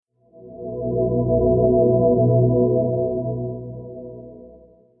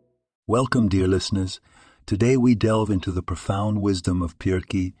Welcome, dear listeners. Today we delve into the profound wisdom of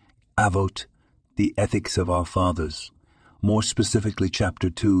Pirkey Avot, the ethics of our fathers. More specifically, Chapter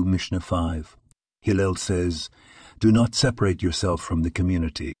 2, Mishnah 5. Hillel says, "Do not separate yourself from the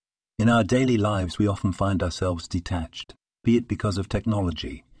community." In our daily lives, we often find ourselves detached, be it because of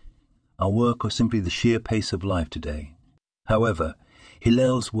technology, our work, or simply the sheer pace of life today. However,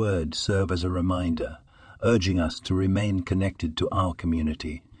 Hillel's words serve as a reminder, urging us to remain connected to our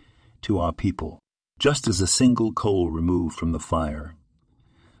community, to our people. Just as a single coal removed from the fire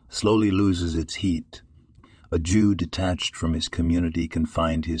slowly loses its heat, a Jew detached from his community can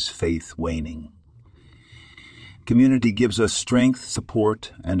find his faith waning. Community gives us strength,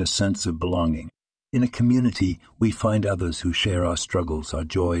 support, and a sense of belonging. In a community, we find others who share our struggles, our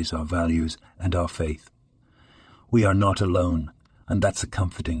joys, our values, and our faith. We are not alone, and that's a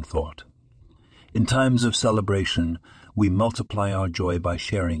comforting thought. In times of celebration, we multiply our joy by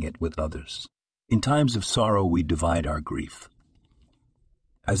sharing it with others. In times of sorrow, we divide our grief.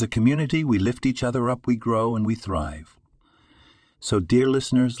 As a community, we lift each other up, we grow, and we thrive. So, dear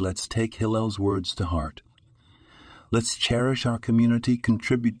listeners, let's take Hillel's words to heart. Let's cherish our community,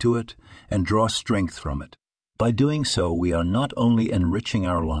 contribute to it, and draw strength from it. By doing so, we are not only enriching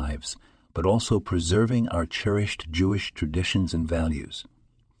our lives, but also preserving our cherished Jewish traditions and values.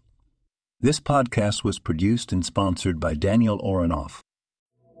 This podcast was produced and sponsored by Daniel Oronoff.